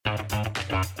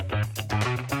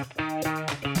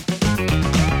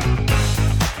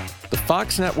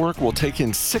Fox network will take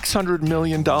in $600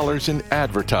 million in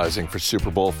advertising for Super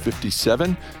Bowl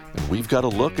 57, and we've got a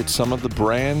look at some of the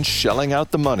brands shelling out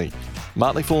the money.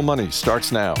 Motley Fool Money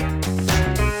starts now.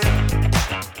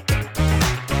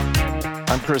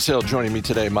 I'm Chris Hill. Joining me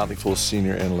today, Motley Fool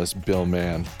senior analyst Bill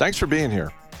Mann. Thanks for being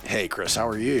here. Hey, Chris, how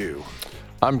are you?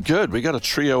 I'm good. We got a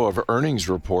trio of earnings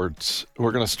reports.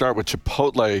 We're going to start with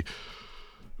Chipotle.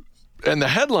 And the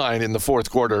headline in the fourth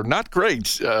quarter, not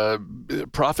great.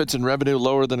 Profits and revenue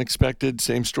lower than expected,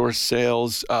 same-store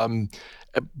sales.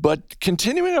 But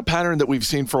continuing a pattern that we've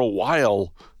seen for a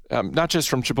while, not just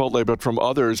from Chipotle, but from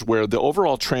others, where the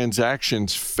overall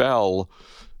transactions fell,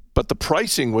 but the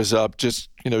pricing was up just,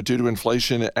 due to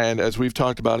inflation. And as we've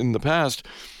talked about in the past,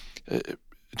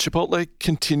 Chipotle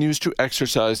continues to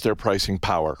exercise their pricing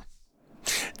power.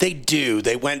 They do.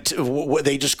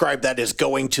 They described that as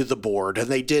going to the board, and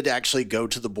they did actually go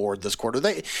to the board this quarter.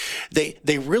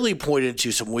 They really pointed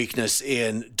to some weakness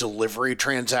in delivery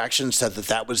transactions, said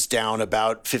that was down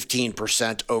about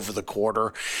 15% over the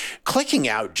quarter. Clicking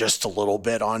out just a little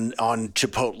bit on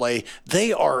Chipotle,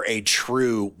 they are a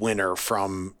true winner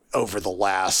from over the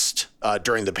last,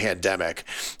 during the pandemic.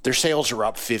 Their sales are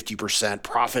up 50%,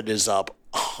 profit is up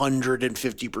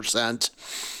 150%.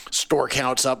 Store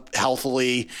count's up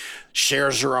healthily.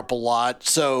 Shares are up a lot.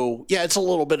 So, yeah, it's a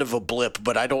little bit of a blip,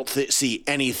 but I don't see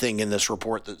anything in this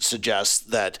report that suggests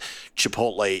that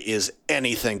Chipotle is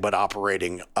anything but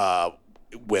operating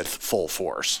with full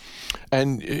force.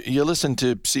 And you listen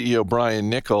to CEO Brian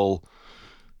Niccol.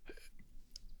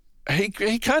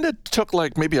 He kind of took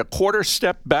like maybe a quarter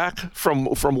step back from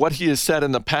what he has said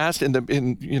in the past.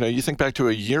 You think back to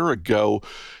a year ago,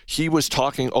 he was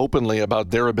talking openly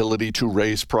about their ability to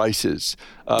raise prices.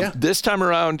 This time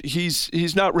around,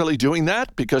 he's not really doing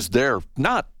that because they're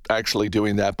not actually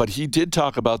doing that. But he did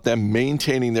talk about them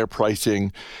maintaining their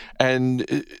pricing,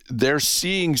 and they're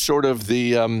seeing sort of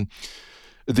the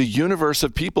universe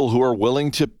of people who are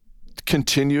willing to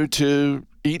continue to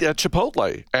eat at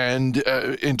Chipotle. And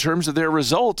in terms of their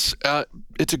results,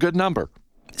 it's a good number.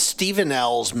 Stephen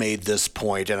Ells made this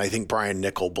point, and I think Brian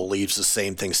Niccol believes the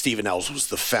same thing. Stephen Ells was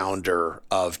the founder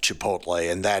of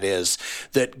Chipotle, and that is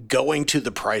that going to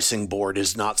the pricing board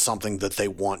is not something that they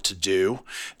want to do.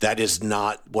 That is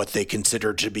not what they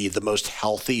consider to be the most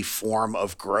healthy form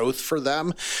of growth for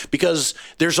them, because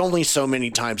there's only so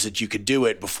many times that you could do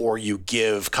it before you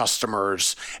give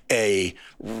customers a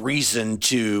reason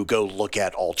to go look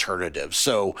at alternatives.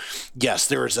 So, yes,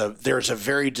 there's a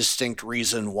very distinct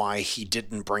reason why he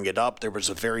didn't bring it up. There was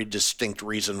a very distinct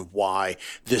reason why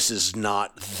this is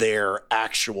not their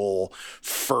actual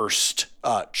first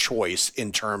choice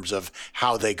in terms of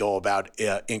how they go about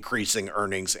increasing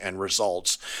earnings and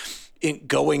results.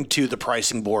 Going to the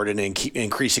pricing board and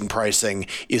increasing pricing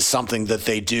is something that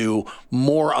they do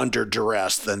more under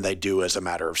duress than they do as a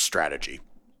matter of strategy.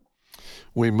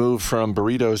 We move from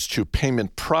burritos to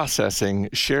payment processing.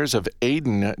 Shares of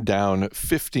Adyen down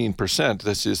 15%.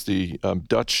 This is the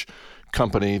Dutch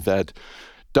company that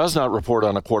does not report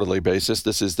on a quarterly basis.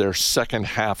 This is their second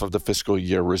half of the fiscal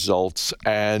year results.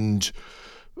 And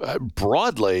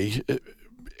broadly,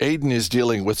 Adyen is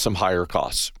dealing with some higher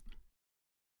costs.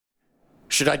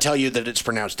 Should I tell you that it's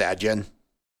pronounced Adyen?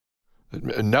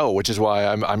 No, which is why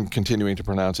I'm continuing to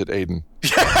pronounce it Adyen.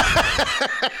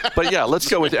 But yeah, let's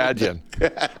go with Adyen.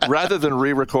 Rather than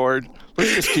re-record,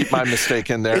 let's just keep my mistake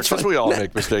in there, because we all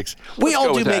make mistakes. We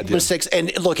all do make mistakes.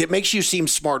 And look, it makes you seem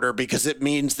smarter because it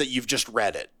means that you've just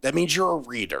read it. That means you're a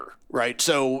reader, right?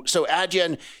 So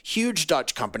Adyen, huge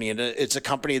Dutch company, and it's a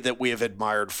company that we have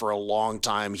admired for a long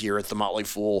time here at the Motley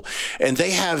Fool. And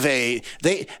they have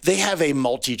a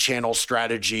multi-channel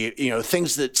strategy,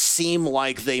 things that seem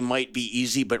like they might be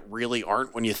easy but really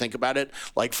aren't when you think about it.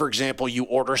 Like, for example, you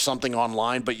order something online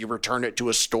but you return it to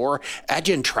a store.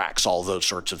 Adyen tracks all those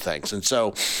sorts of things. And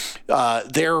so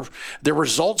their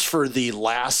results for the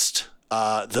last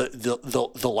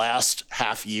the last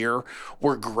half year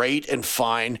were great and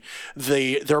fine.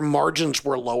 Their margins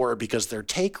were lower because their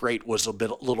take rate was a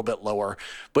little bit lower.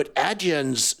 But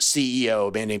Adyen's CEO,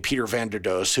 a man named Peter van der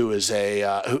Doos, who is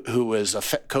a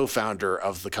co-founder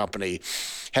of the company,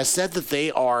 has said that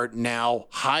they are now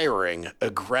hiring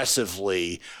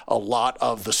aggressively a lot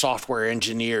of the software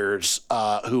engineers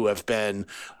who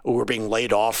are being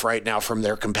laid off right now from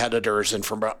their competitors and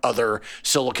from other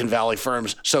Silicon Valley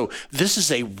firms. So this is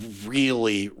a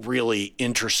really, really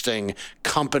interesting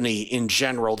company in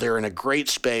general. They're in a great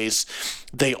space.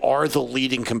 They are the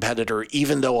leading competitor,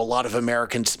 even though a lot of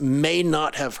Americans may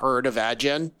not have heard of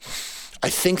Adyen. I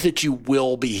think that you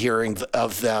will be hearing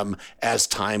of them as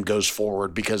time goes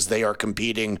forward because they are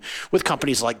competing with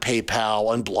companies like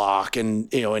PayPal and Block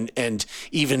and and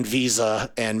even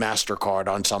Visa and MasterCard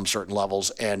on some certain levels.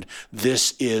 And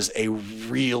this is a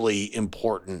really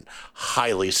important,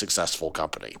 highly successful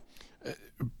company.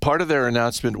 Part of their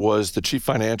announcement was the chief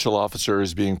financial officer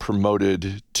is being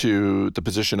promoted to the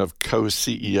position of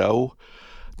co-CEO.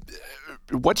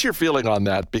 What's your feeling on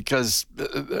that? Because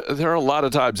there are a lot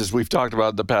of times, as we've talked about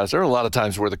in the past, there are a lot of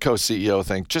times where the co-CEO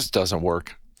thing just doesn't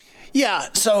work. Yeah,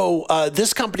 so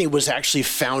this company was actually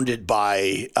founded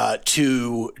by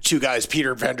two guys.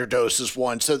 Peter Vanderdoes is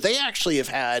one. So they actually have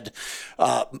had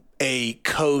a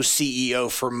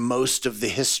co-CEO for most of the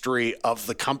history of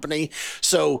the company.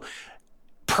 So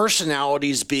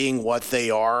personalities being what they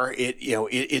are,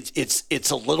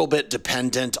 it's a little bit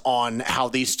dependent on how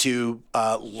these two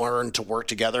learn to work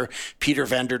together. Peter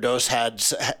Vanderdoes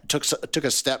took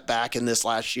a step back in this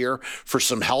last year for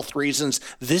some health reasons.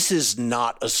 This is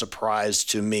not a surprise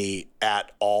to me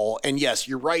at all. And yes,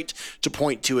 you're right to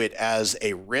point to it as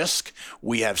a risk.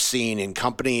 We have seen in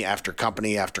company after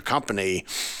company after company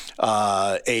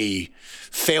a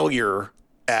failure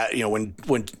at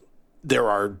when there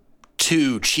are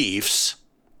two chiefs,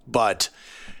 but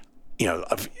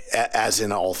as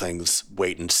in all things,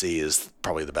 wait and see is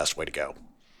probably the best way to go.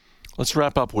 Let's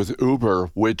wrap up with Uber,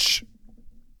 which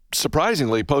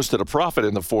surprisingly posted a profit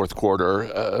in the fourth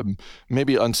quarter,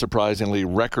 maybe unsurprisingly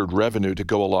record revenue to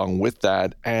go along with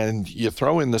that. And you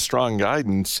throw in the strong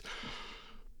guidance.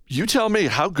 You tell me,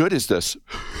 how good is this?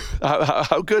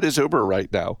 How good is Uber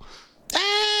right now?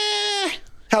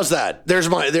 How's that? There's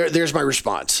my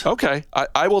response. Okay,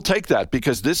 I will take that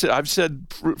because this, I've said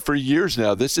for years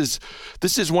now, this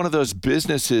is one of those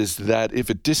businesses that if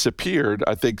it disappeared,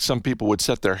 I think some people would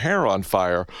set their hair on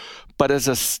fire. But as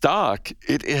a stock,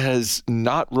 it has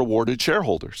not rewarded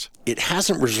shareholders. It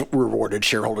hasn't rewarded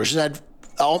shareholders. It had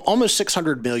almost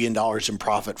 $600 million in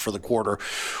profit for the quarter,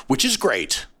 which is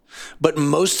great. But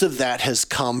most of that has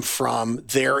come from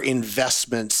their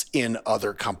investments in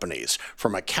other companies.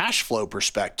 From a cash flow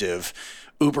perspective,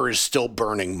 Uber is still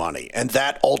burning money, and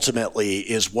that ultimately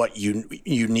is what you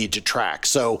need to track.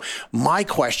 So my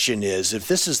question is, if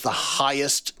this is the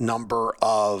highest number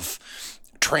of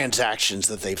transactions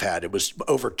that they've had, it was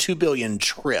over 2 billion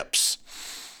trips.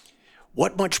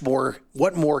 What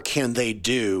more can they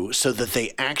do so that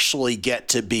they actually get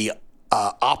to be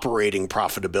operating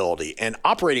profitability? And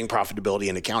operating profitability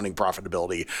and accounting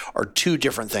profitability are two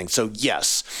different things. So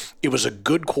yes, it was a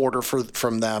good quarter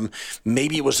from them.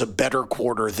 Maybe it was a better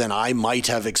quarter than I might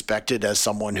have expected as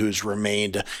someone who's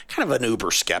remained kind of an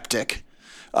Uber skeptic.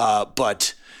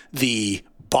 But the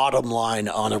bottom line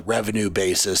on a revenue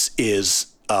basis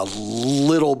is a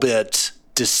little bit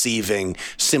deceiving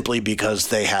simply because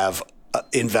they have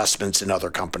investments in other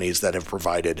companies that have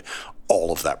provided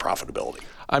all of that profitability.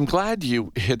 I'm glad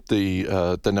you hit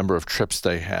the number of trips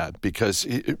they had because,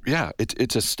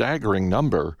 it's a staggering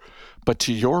number. But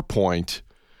to your point,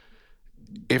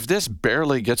 if this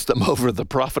barely gets them over the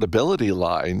profitability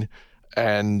line,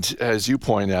 and as you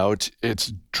point out,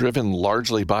 it's driven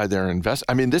largely by their invest.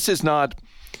 I mean, this is not,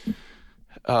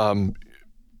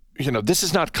 this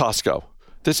is not Costco.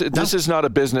 This is not a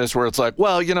business where it's like,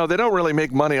 well, they don't really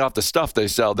make money off the stuff they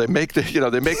sell. They make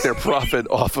their profit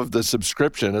off of the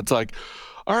subscription. It's like,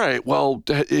 all right, well,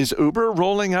 is Uber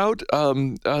rolling out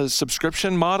a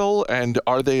subscription model, and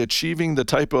are they achieving the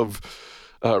type of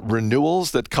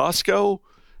renewals that Costco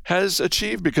has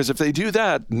achieved? Because if they do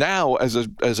that now, as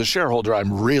a shareholder,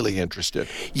 I'm really interested.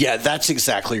 Yeah, that's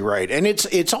exactly right. And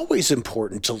it's always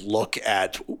important to look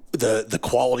at the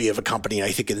quality of a company,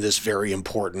 I think, in this very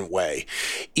important way.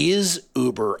 Is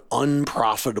Uber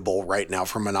unprofitable right now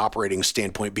from an operating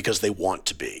standpoint because they want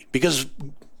to be? Because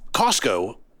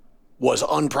Costco was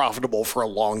unprofitable for a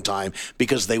long time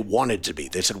because they wanted to be.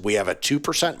 They said, we have a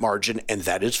 2% margin and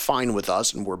that is fine with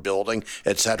us and we're building,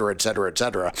 et cetera, et cetera, et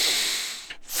cetera.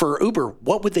 For Uber,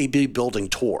 what would they be building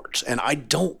towards? And I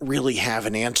don't really have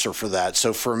an answer for that.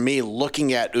 So for me,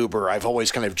 looking at Uber, I've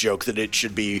always kind of joked that it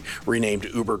should be renamed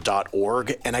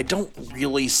uber.org. And I don't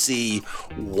really see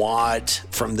what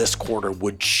from this quarter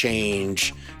would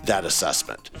change that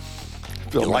assessment.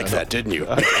 You like that, didn't you?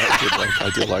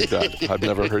 I did like that. I've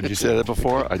never heard you say that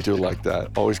before. I do like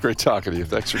that. Always great talking to you.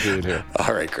 Thanks for being here.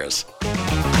 All right, Chris.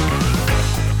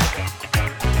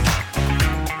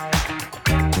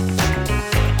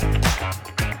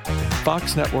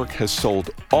 Fox Network has sold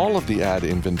all of the ad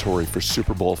inventory for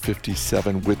Super Bowl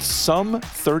 57, with some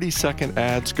 30-second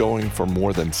ads going for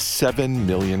more than $7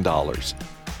 million.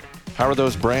 How are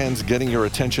those brands getting your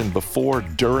attention before,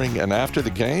 during, and after the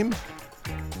game?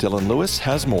 Dylan Lewis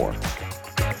has more.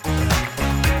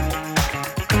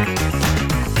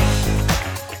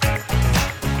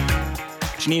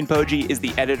 Jeanine Poggi is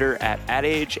the editor at Ad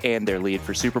Age and their lead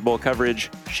for Super Bowl coverage.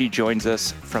 She joins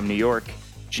us from New York.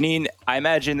 Jeanine, I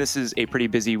imagine this is a pretty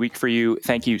busy week for you.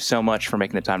 Thank you so much for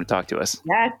making the time to talk to us.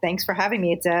 Yeah, thanks for having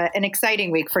me. It's an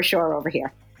exciting week for sure over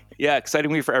here. Yeah,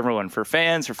 exciting week for everyone, for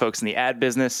fans, for folks in the ad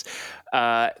business.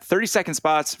 30-second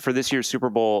spots for this year's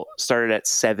Super Bowl started at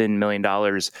 $7 million.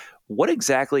 What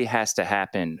exactly has to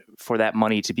happen for that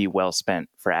money to be well spent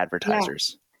for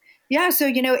advertisers? Yeah,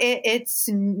 so, it's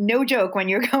no joke when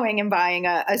you're going and buying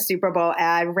a Super Bowl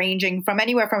ad, ranging from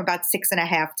anywhere from about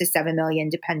 6.5 to 7 million,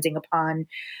 depending upon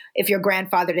if you're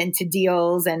grandfathered into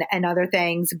deals and other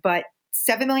things. But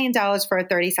 $7 million for a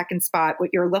 30-second spot,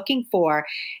 what you're looking for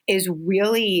is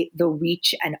really the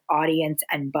reach and audience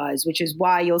and buzz, which is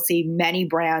why you'll see many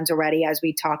brands already, as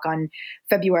we talk on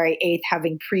February 8th,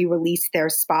 having pre-released their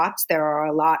spots. There are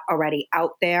a lot already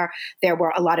out there. There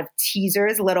were a lot of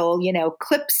teasers, little,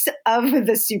 clips of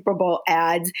the Super Bowl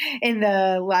ads in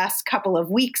the last couple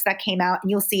of weeks that came out. And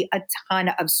you'll see a ton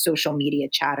of social media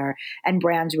chatter and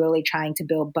brands really trying to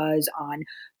build buzz on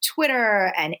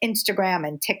Twitter and Instagram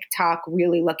and TikTok,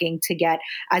 really looking to get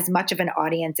as much of an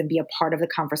audience and be a part of the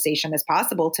conversation as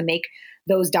possible to make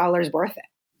those dollars worth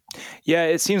it. Yeah,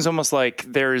 it seems almost like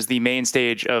there's the main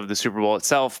stage of the Super Bowl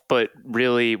itself, but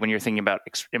really when you're thinking about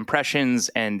impressions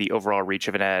and the overall reach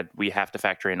of an ad, we have to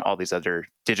factor in all these other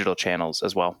digital channels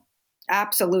as well.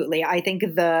 Absolutely. I think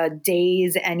the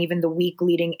days and even the week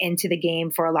leading into the game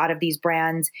for a lot of these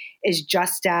brands is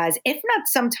just as, if not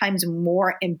sometimes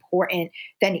more important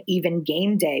than even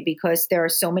game day, because there are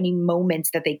so many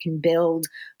moments that they can build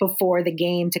before the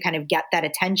game to kind of get that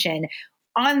attention.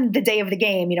 On the day of the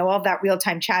game, all of that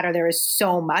real-time chatter, there is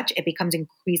so much, it becomes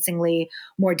increasingly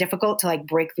more difficult to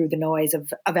break through the noise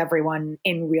of everyone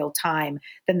in real time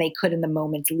than they could in the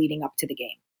moments leading up to the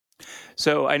game.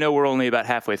 So I know we're only about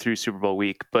halfway through Super Bowl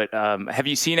week, but have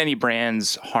you seen any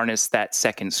brands harness that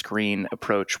second screen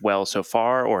approach well so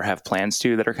far, or have plans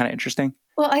to, that are kind of interesting?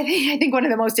 Well, I think one of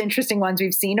the most interesting ones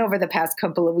we've seen over the past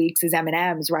couple of weeks is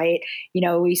M&M's, right?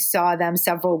 We saw them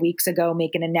several weeks ago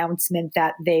make an announcement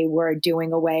that they were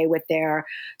doing away with their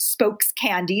spokes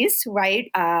candies,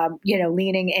 right?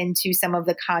 Leaning into some of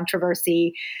the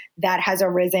controversy that has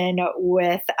arisen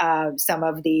with some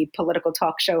of the political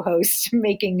talk show hosts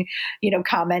making,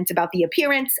 comments about the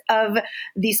appearance of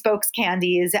the spokes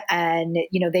candies. And,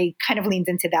 they kind of leaned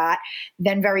into that.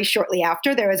 Then very shortly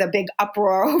after, there was a big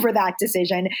uproar over that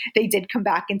decision. They did come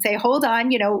back and say, hold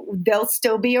on, they'll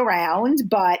still be around,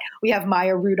 but we have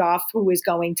Maya Rudolph, who is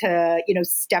going to,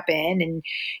 step in. And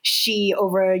she,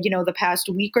 over, the past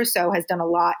week or so, has done a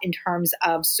lot in terms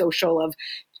of social, of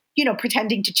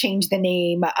pretending to change the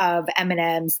name of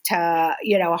M&M's to,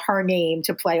 her name,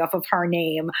 to play off of her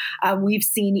name. We've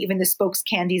seen even the spokes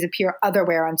candies appear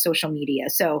otherwhere on social media.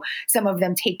 So some of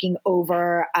them taking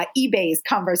over eBay's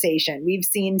conversation. We've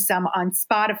seen some on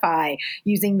Spotify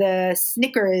using the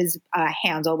Snickers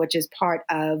handle, which is part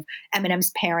of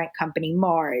M&M's parent company,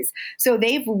 Mars. So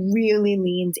they've really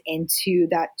leaned into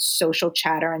that social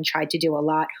chatter and tried to do a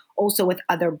lot also with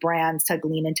other brands to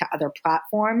lean into other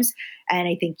platforms. And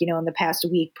I think, in the past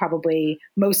week, probably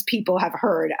most people have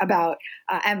heard about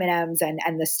M&M's and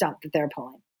the stunt that they're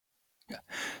pulling. Yeah.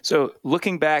 So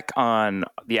looking back on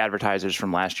the advertisers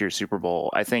from last year's Super Bowl,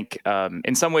 I think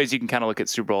in some ways you can kind of look at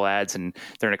Super Bowl ads and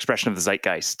they're an expression of the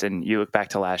zeitgeist. And you look back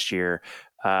to last year,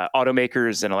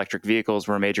 automakers and electric vehicles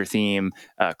were a major theme.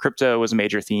 Crypto was a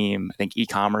major theme. I think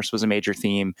e-commerce was a major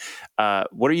theme.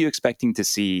 What are you expecting to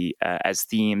see as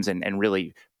themes and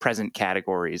really present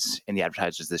categories in the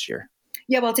advertisers this year?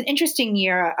 Yeah, well, it's an interesting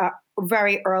year.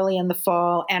 Very early in the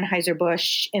fall,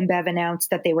 Anheuser-Busch InBev announced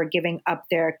that they were giving up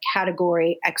their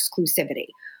category exclusivity,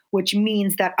 which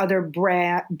means that other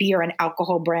beer and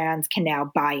alcohol brands can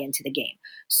now buy into the game.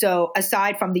 So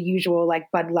aside from the usual like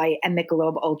Bud Light and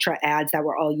Michelob Ultra ads that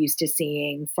we're all used to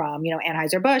seeing from,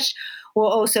 Anheuser-Busch, we'll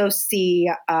also see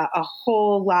a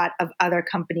whole lot of other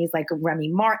companies like Remy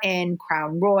Martin,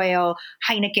 Crown Royal,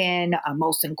 Heineken,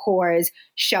 Molson Coors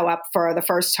show up for the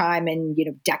first time in,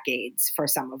 decades for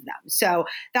some of them. So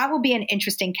that will be an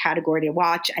interesting category to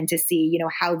watch and to see,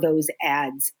 how those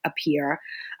ads appear.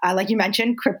 Like you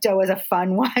mentioned, crypto was a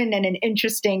fun one and an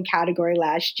interesting category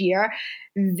last year.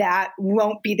 That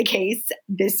won't be the case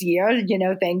this year,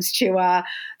 thanks to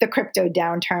the crypto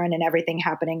downturn and everything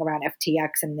happening around FTX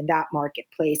and in that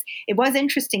marketplace. It was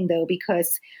interesting, though,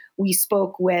 because we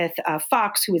spoke with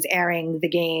Fox, who was airing the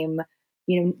game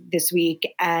this week,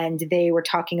 and they were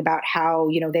talking about how,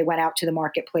 they went out to the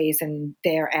marketplace and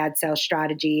their ad sales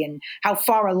strategy and how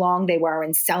far along they were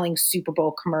in selling Super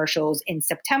Bowl commercials in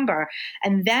September.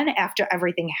 And then after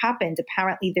everything happened,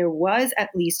 apparently there was at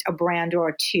least a brand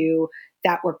or two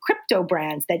that were crypto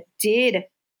brands that did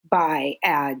buy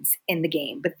ads in the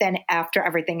game. But then after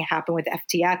everything happened with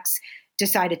FTX,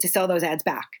 decided to sell those ads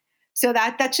back. So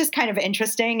that's just kind of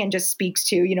interesting and just speaks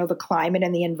to, the climate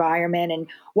and the environment and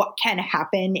what can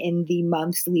happen in the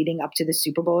months leading up to the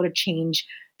Super Bowl to change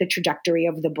the trajectory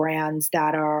of the brands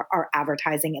that are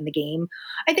advertising in the game.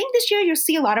 I think this year you'll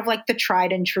see a lot of like the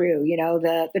tried and true,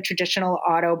 the traditional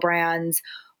auto brands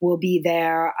will be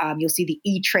there. You'll see the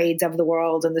E-Trades of the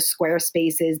world and the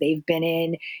Squarespaces. They've been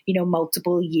in,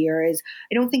 multiple years.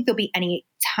 I don't think there'll be any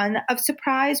ton of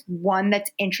surprise. One that's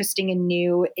interesting and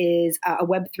new is a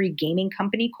Web3 gaming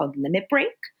company called Limit Break.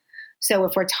 So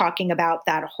if we're talking about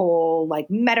that whole like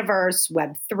metaverse,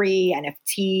 Web3,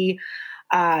 NFT,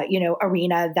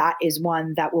 arena, that is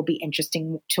one that will be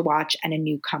interesting to watch and a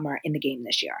newcomer in the game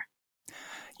this year.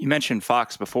 You mentioned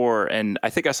Fox before, and I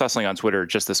think I saw something on Twitter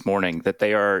just this morning that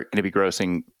they are going to be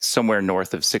grossing somewhere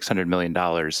north of $600 million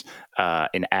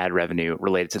in ad revenue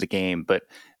related to the game, but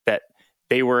that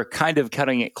they were kind of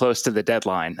cutting it close to the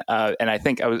deadline. And I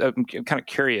think I'm kind of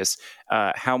curious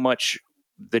how much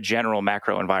the general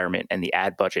macro environment and the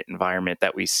ad budget environment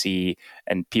that we see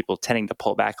and people tending to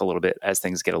pull back a little bit as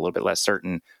things get a little bit less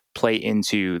certain play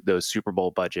into those Super Bowl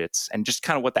budgets and just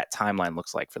kind of what that timeline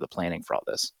looks like for the planning for all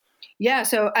this. Yeah.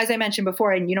 So as I mentioned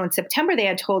before, and in September, they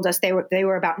had told us they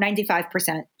were about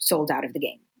 95% sold out of the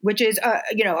game, which is a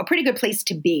pretty good place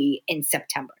to be in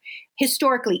September.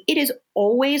 Historically, it is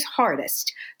always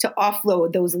hardest to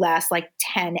offload those last like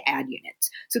 10 ad units.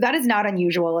 So that is not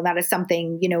unusual. And that is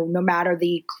something, no matter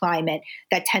the climate,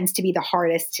 that tends to be the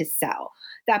hardest to sell.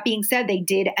 That being said, they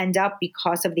did end up,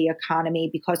 because of the economy,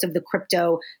 because of the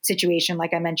crypto situation,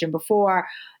 like I mentioned before,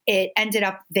 it ended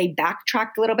up, they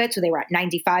backtracked a little bit. So they were at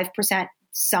 95%.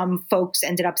 Some folks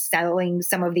ended up selling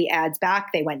some of the ads back.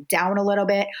 They went down a little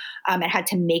bit and had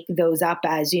to make those up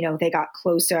as, they got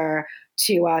closer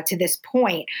to this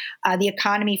point. The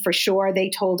economy, for sure, they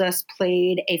told us,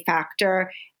 played a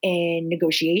factor in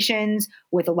negotiations,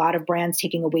 with a lot of brands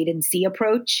taking a wait and see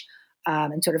approach.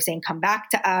 And sort of saying, come back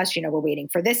to us, we're waiting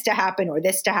for this to happen or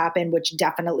this to happen, which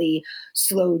definitely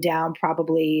slowed down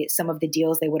probably some of the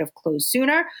deals they would have closed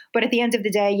sooner. But at the end of the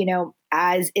day,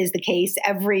 as is the case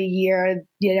every year,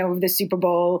 the Super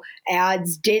Bowl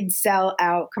ads did sell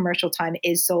out. Commercial time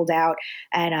is sold out.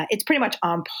 And it's pretty much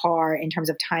on par in terms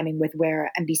of timing with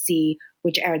where NBC,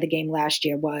 which aired the game last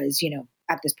year, was,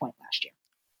 at this point last year.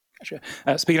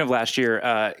 Gotcha. Speaking of last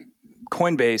year,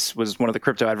 Coinbase was one of the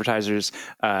crypto advertisers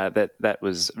that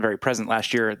was very present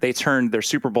last year. They turned their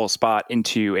Super Bowl spot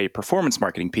into a performance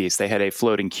marketing piece. They had a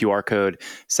floating QR code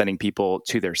sending people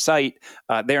to their site.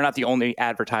 They are not the only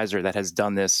advertiser that has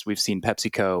done this. We've seen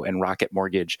PepsiCo and Rocket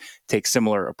Mortgage take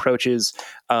similar approaches.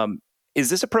 Is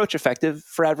this approach effective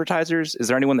for advertisers? Is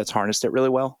there anyone that's harnessed it really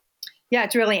well? Yeah,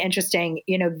 it's really interesting.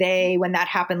 When that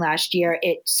happened last year,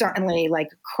 it certainly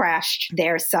crashed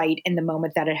their site in the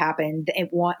moment that it happened. It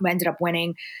ended up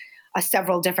winning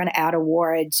several different ad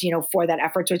awards, for that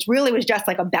effort. So it really was just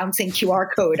like a bouncing QR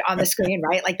code on the screen,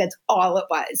 right? That's all it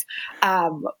was,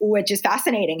 which is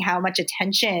fascinating how much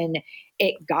attention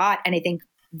it got. And I think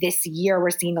this year, we're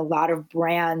seeing a lot of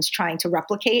brands trying to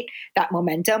replicate that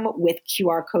momentum with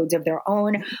QR codes of their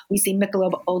own. We see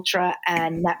Michelob Ultra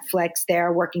and Netflix,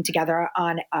 they're working together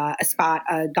on a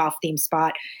golf-themed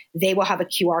spot. They will have a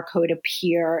QR code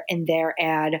appear in their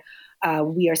ad.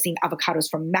 We are seeing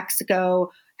Avocados from Mexico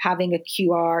having a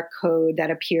QR code that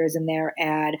appears in their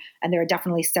ad. And there are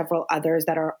definitely several others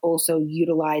that are also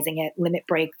utilizing it. Limit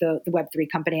Break, the Web3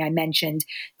 company I mentioned,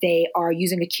 they are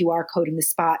using a QR code in the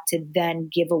spot to then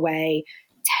give away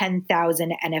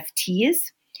 10,000 NFTs.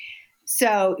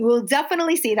 So we'll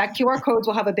definitely see that QR codes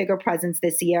will have a bigger presence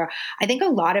this year. I think a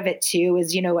lot of it too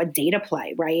is, a data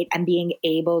play, right? And being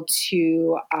able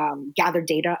to gather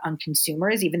data on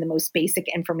consumers, even the most basic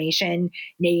information,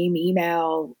 name,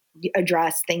 email,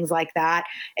 address, things like that.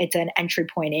 It's an entry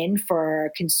point in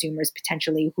for consumers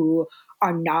potentially who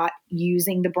are not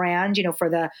using the brand. For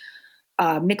the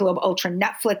Michelob Ultra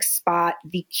Netflix spot,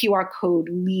 the QR code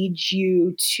leads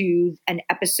you to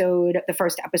the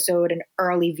first episode, an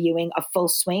early viewing of Full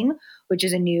Swing, which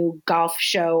is a new golf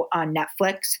show on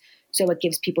Netflix. So it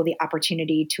gives people the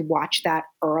opportunity to watch that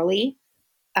early.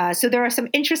 So there are some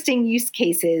interesting use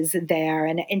cases there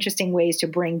and interesting ways to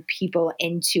bring people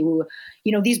into,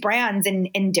 these brands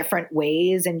in different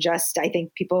ways. And just, I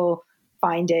think people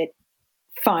find it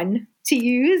fun to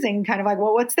use and kind of like,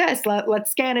 well, what's this?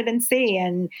 Let's scan it and see.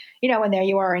 And, and there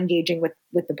you are engaging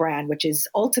with the brand, which is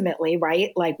ultimately,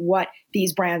 right, like what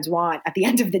these brands want at the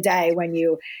end of the day. When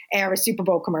you air a Super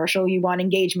Bowl commercial, you want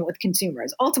engagement with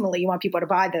consumers. Ultimately, you want people to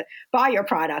buy your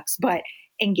products, but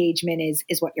engagement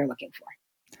is what you're looking for.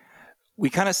 We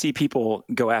kind of see people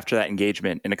go after that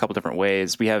engagement in a couple different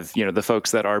ways. We have, the folks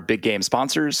that are big game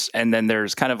sponsors, and then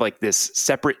there's kind of like this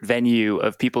separate venue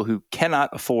of people who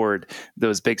cannot afford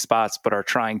those big spots, but are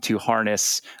trying to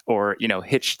harness or,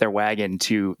 hitch their wagon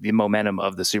to the momentum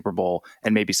of the Super Bowl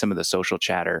and maybe some of the social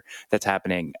chatter that's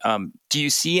happening. Do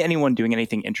you see anyone doing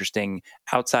anything interesting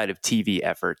outside of TV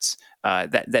efforts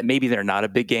that maybe they're not a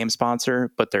big game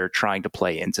sponsor, but they're trying to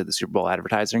play into the Super Bowl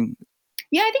advertising?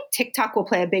 Yeah, I think TikTok will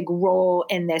play a big role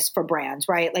in this for brands,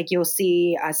 right? Like you'll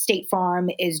see State Farm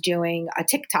is doing a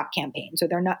TikTok campaign. So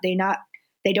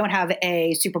they don't have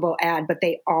a Super Bowl ad, but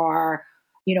they are,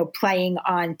 playing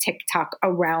on TikTok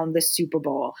around the Super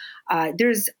Bowl.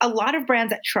 There's a lot of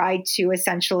brands that try to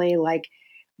essentially like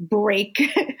break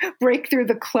through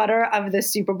the clutter of the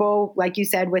Super Bowl, like you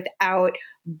said, without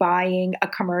buying a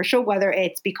commercial, whether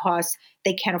it's because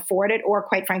they can't afford it or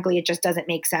quite frankly, it just doesn't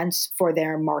make sense for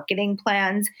their marketing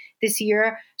plans this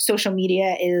year. Social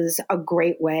media is a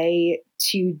great way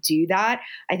to do that.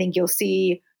 I think you'll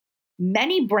see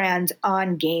many brands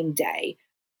on game day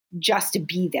just to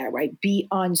be there, right? Be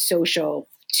on social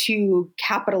to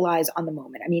capitalize on the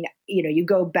moment. I mean, you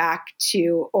go back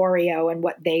to Oreo and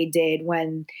what they did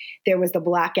when there was the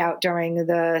blackout during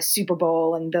the Super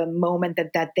Bowl and the moment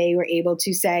that they were able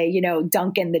to say,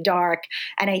 dunk in the dark.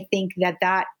 And I think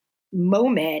that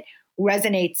moment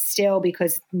resonates still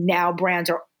because now brands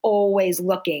are always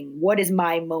looking, what is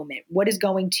my moment? What is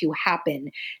going to happen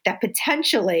that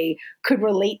potentially could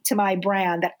relate to my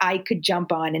brand that I could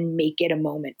jump on and make it a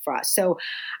moment for us? So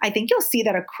I think you'll see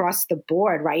that across the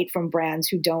board, right? From brands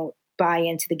who don't buy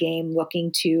into the game,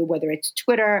 looking to whether it's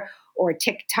Twitter or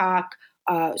TikTok,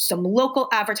 some local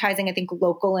advertising. I think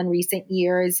local in recent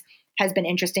years has been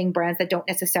interesting. Brands that don't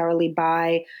necessarily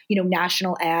buy,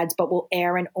 national ads, but will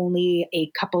air in only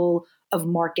a couple of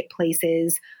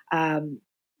marketplaces.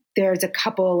 There's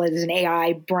an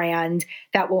AI brand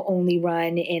that will only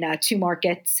run in 2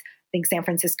 markets, I think San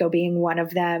Francisco being one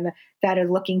of them, that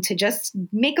are looking to just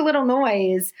make a little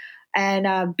noise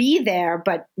and be there,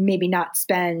 but maybe not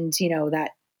spend, that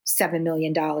 $7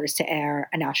 million to air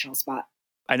a national spot.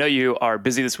 I know you are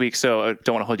busy this week, so I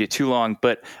don't want to hold you too long,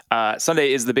 but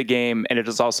Sunday is the big game, and it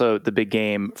is also the big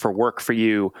game for work for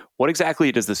you. What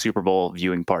exactly does the Super Bowl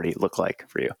viewing party look like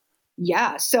for you?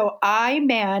 Yeah, so I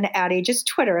man AdAge's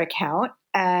Twitter account,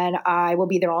 and I will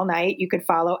be there all night. You could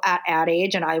follow at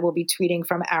AdAge, and I will be tweeting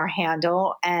from our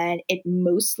handle. And it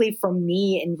mostly, for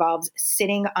me, involves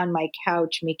sitting on my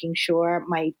couch, making sure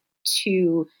my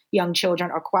 2 young children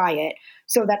are quiet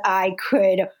so that I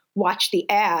could watch the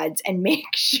ads and make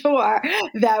sure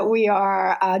that we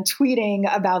are tweeting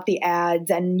about the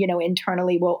ads. And,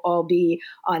 internally we'll all be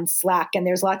on Slack. And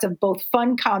there's lots of both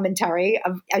fun commentary,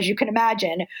 as you can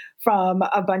imagine, from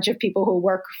a bunch of people who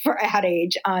work for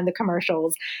AdAge on the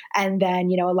commercials. And then,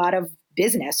 a lot of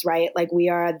business, right? Like we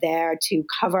are there to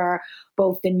cover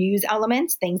both the news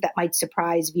elements, things that might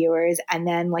surprise viewers, and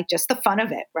then like just the fun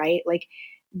of it, right? Like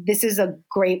this is a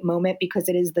great moment because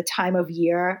it is the time of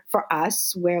year for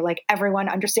us where like everyone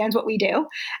understands what we do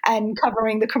and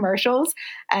covering the commercials.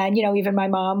 And, even my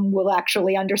mom will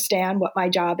actually understand what my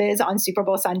job is on Super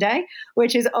Bowl Sunday,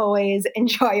 which is always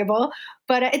enjoyable.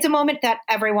 But it's a moment that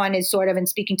everyone is sort of, and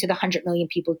speaking to the 100 million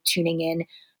people tuning in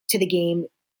to the game,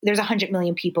 there's 100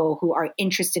 million people who are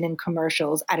interested in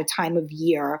commercials at a time of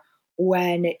year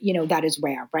when, that is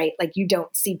rare, right? Like you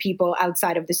don't see people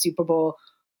outside of the Super Bowl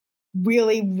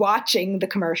really watching the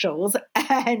commercials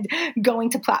and going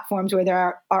to platforms where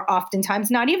there are oftentimes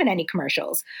not even any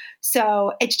commercials.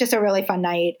 So it's just a really fun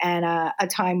night and a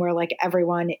time where like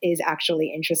everyone is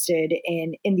actually interested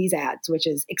in these ads, which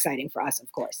is exciting for us,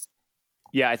 of course.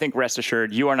 Yeah, I think rest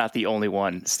assured, you are not the only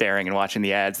one staring and watching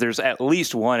the ads. There's at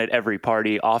least one at every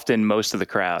party. Often most of the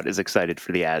crowd is excited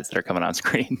for the ads that are coming on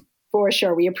screen. For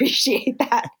sure. We appreciate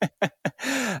that.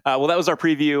 Well, that was our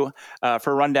preview.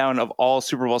 For a rundown of all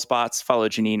Super Bowl spots, follow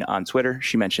Jeanine on Twitter.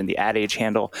 She mentioned the AdAge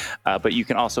handle, but you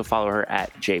can also follow her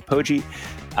at Poggi.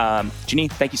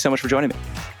 Jeanine, thank you so much for joining me.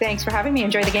 Thanks for having me.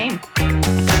 Enjoy the game.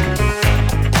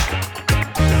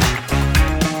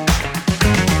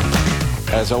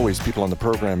 As always, people on the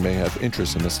program may have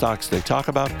interest in the stocks they talk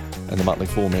about, and the Motley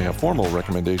Fool may have formal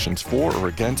recommendations for or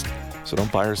against, so don't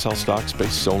buy or sell stocks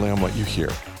based solely on what you hear.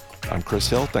 I'm Chris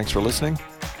Hill. Thanks for listening.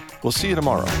 We'll see you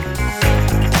tomorrow.